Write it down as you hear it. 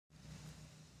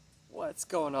What's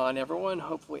going on, everyone?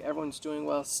 Hopefully everyone's doing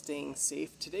well, staying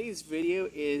safe. Today's video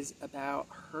is about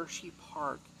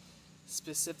Hersheypark,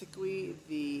 specifically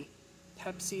the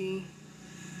Pepsi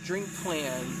drink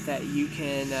plan that you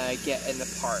can get in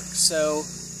the park. So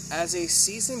as a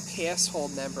season pass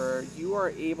hold member, you are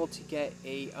able to get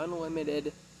a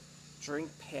unlimited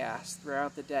drink pass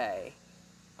throughout the day.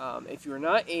 If you're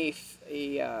not a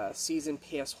season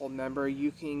pass hold member,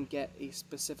 you can get a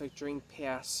specific drink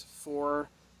pass for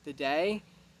the day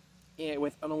and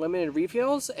with unlimited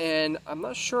refills, and I'm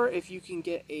not sure if you can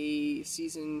get a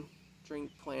season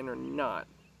drink plan or not,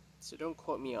 so don't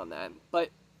quote me on that. But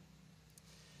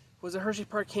was a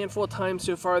Hersheypark handful of times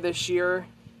so far this year,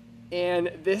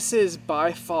 and this is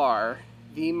by far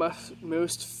the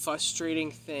most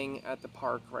frustrating thing at the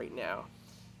park right now,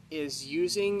 is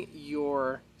using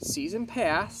your season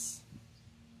pass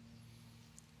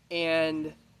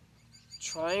and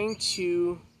trying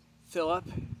to fill up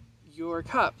your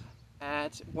cup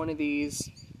at one of these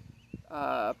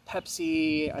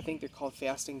Pepsi, I think they're called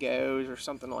Fast and Goes or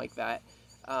something like that.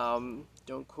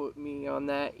 Don't quote me on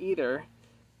that either.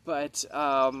 But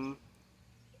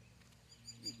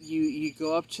you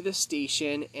go up to the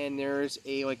station and there's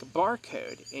a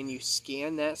barcode, and you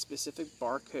scan that specific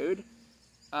barcode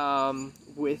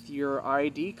with your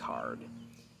ID card,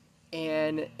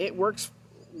 and it works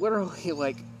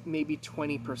literally maybe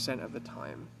 20% of the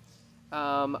time.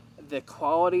 The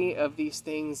quality of these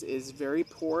things is very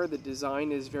poor. The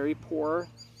design is very poor.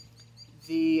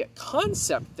 The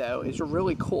concept, though, is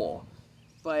really cool.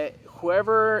 But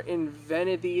whoever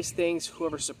invented these things,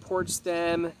 whoever supports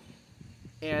them,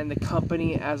 and the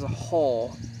company as a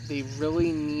whole, they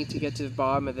really need to get to the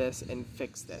bottom of this and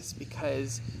fix this,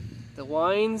 because the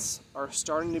lines are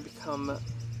starting to become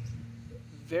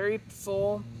very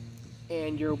full,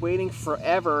 and you're waiting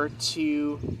forever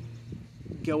to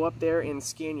go up there and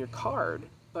scan your card.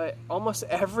 But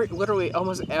literally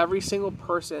almost every single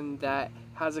person that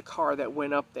has a car that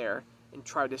went up there and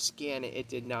tried to scan it, it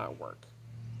did not work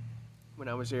when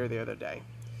I was there the other day.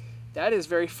 That is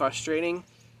very frustrating.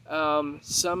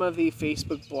 Some of the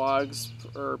Facebook blogs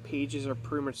or pages are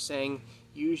pretty much saying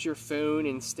use your phone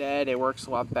instead, it works a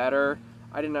lot better.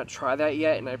 I did not try that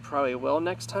yet, and I probably will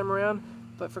next time around.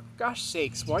 But for gosh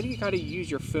sakes, why do you gotta use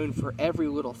your phone for every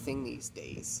little thing these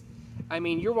days? I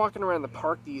mean, you're walking around the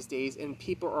park these days and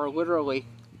people are literally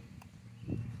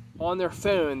on their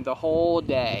phone the whole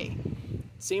day.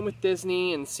 Same with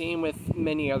Disney and same with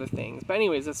many other things. But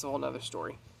anyways, that's a whole nother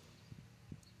story.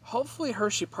 Hopefully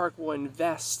Hersheypark will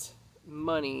invest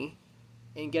money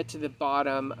and get to the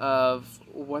bottom of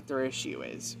what their issue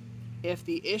is. If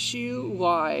the issue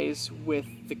lies with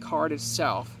the card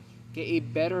itself, get a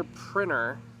better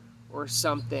printer or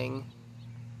something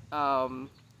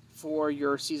for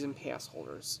your season pass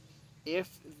holders. If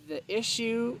the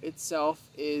issue itself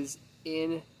is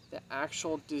in the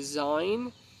actual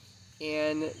design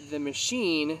and the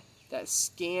machine that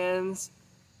scans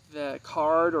the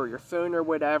card or your phone or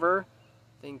whatever,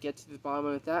 then get to the bottom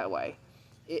of it that way.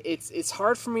 It's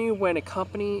hard for me when a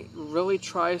company really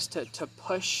tries to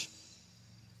push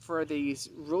for these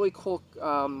really cool,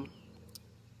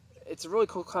 it's a really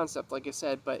cool concept, like I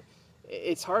said, but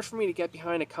it's hard for me to get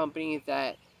behind a company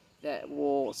that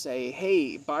will say,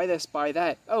 hey, buy this, buy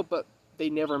that. Oh, but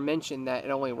they never mention that it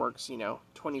only works,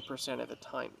 20% of the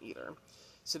time either.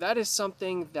 So that is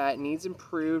something that needs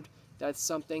improved. That's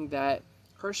something that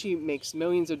Hershey makes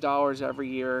millions of dollars every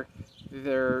year.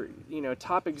 Their,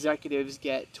 top executives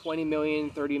get 20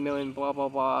 million, 30 million, blah, blah,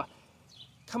 blah.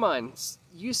 Come on,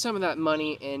 use some of that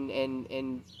money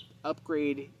and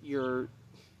upgrade your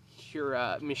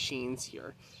machines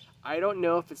here. I don't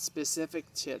know if it's specific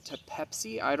to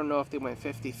Pepsi. I don't know if they went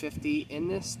 50-50 in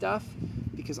this stuff,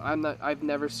 because I've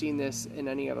never seen this in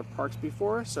any other parks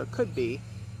before, so it could be.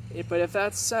 But if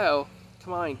that's so,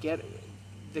 come on,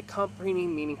 the company,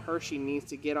 meaning Hershey, needs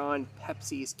to get on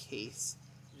Pepsi's case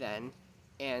then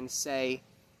and say,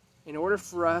 in order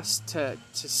for us to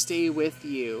stay with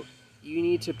you, you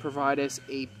need to provide us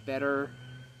a better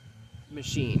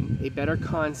machine, a better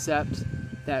concept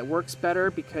that works better,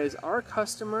 because our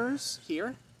customers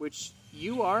here, which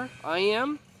you are, I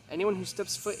am, anyone who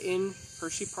steps foot in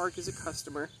Hersheypark is a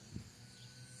customer,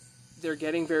 they're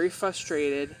getting very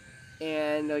frustrated.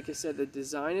 And like I said, the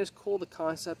design is cool, the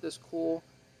concept is cool,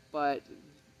 but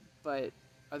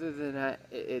other than that,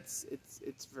 it's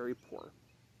very poor.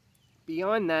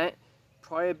 Beyond that,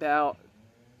 probably about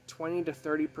 20 to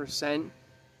 30%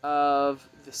 of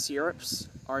the syrups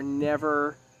are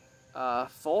never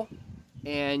full,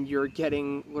 and you're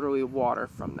getting literally water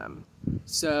from them.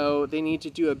 So they need to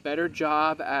do a better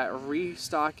job at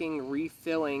restocking,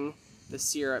 refilling the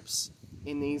syrups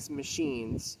in these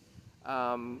machines,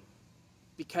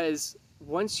 because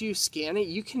once you scan it,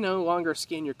 you can no longer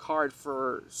scan your card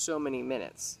for so many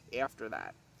minutes after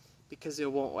that, because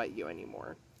it won't let you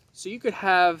anymore. So you could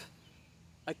have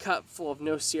a cup full of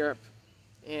no syrup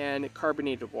and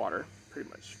carbonated water, pretty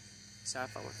much. So have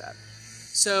fun with that.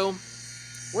 So,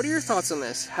 what are your thoughts on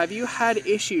this? Have you had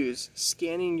issues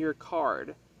scanning your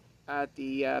card at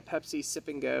the Pepsi Sip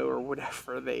and Go or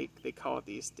whatever they call it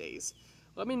these days?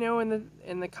 Let me know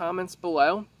in the comments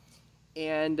below,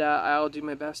 and I'll do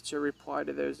my best to reply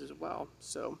to those as well.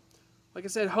 So, like I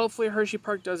said, hopefully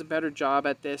Hersheypark does a better job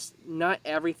at this. Not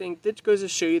everything. This goes to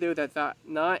show you, though, that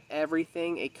not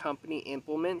everything a company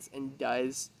implements and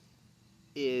does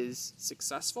is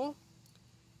successful,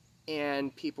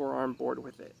 and people are on board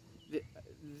with it.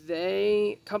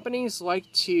 Companies like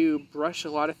to brush a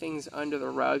lot of things under the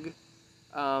rug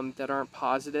that aren't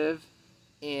positive,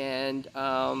 and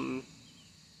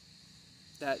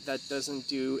that doesn't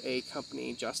do a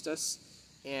company justice.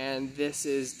 And this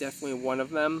is definitely one of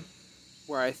them,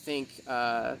 where I think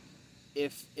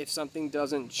if something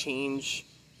doesn't change,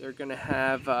 they're going to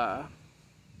have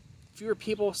fewer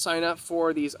people sign up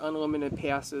for these unlimited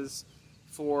passes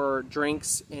for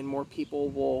drinks, and more people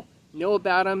will know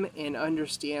about them and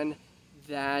understand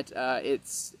that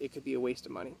it could be a waste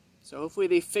of money. So hopefully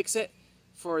they fix it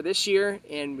for this year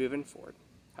and moving forward.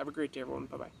 Have a great day, everyone.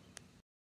 Bye-bye.